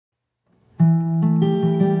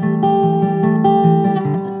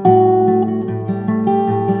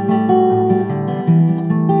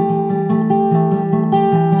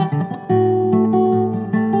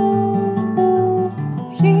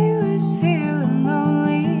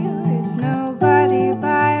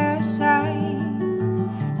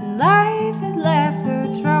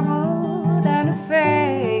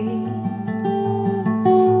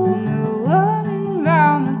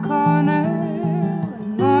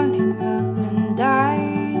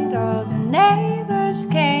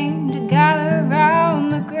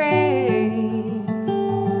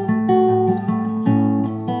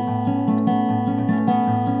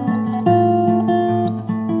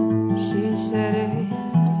said if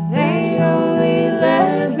they only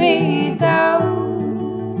let me down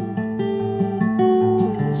to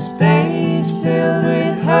the space filled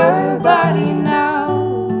with her body now,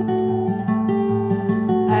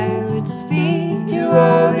 I would speak to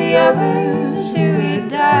all the others who had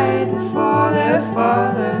died before their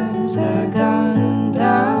fathers had gone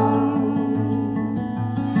down,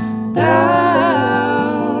 down,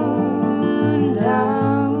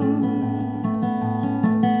 down.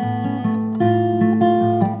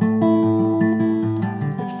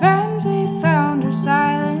 Her friends, they found her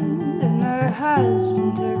silent, and her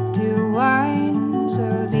husband took to wine,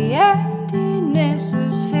 so the emptiness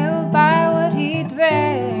was filled by what he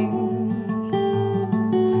drank.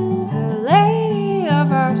 The lady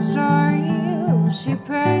of our story, oh, she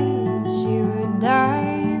prayed she would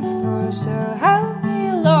die for, so help me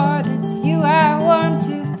Lord, it's you I want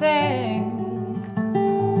to thank.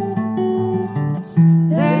 'Cause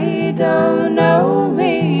they don't know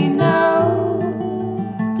me now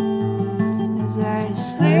as I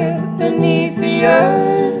slip beneath the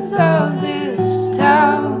earth of this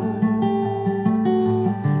town.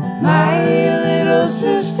 My little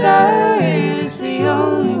sister is the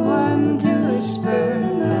only one to whisper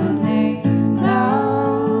my name now,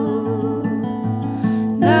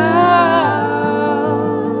 now,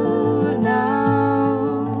 now.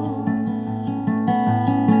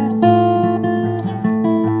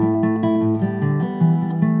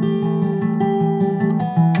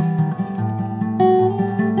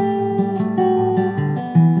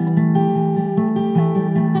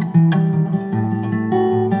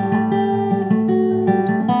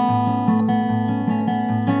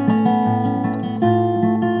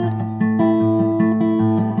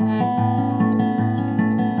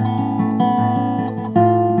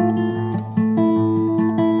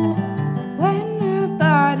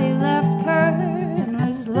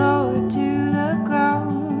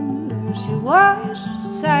 She watched the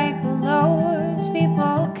sight below as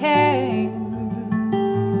people came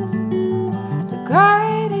to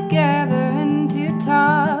cry together and to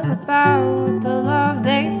talk about the love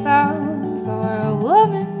they found for a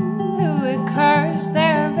woman who had cursed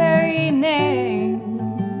their very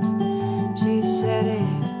names. She said,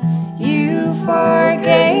 if you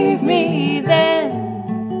forgave me then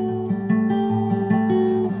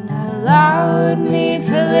and allowed me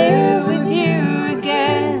to live with you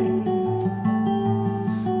again,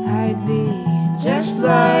 I'd be just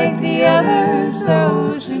like the others,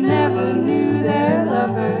 those who never knew their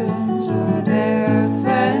lovers or their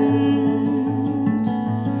friends.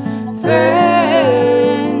 Friends.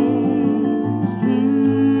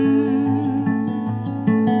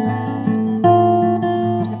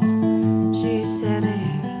 She said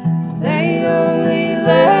if they'd only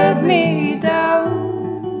let me down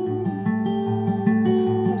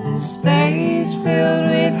to the space filled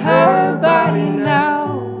with her body now,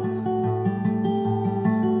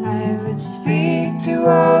 speak to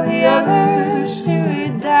all the others who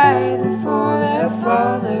had died before their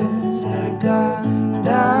fathers had gone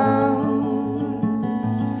down.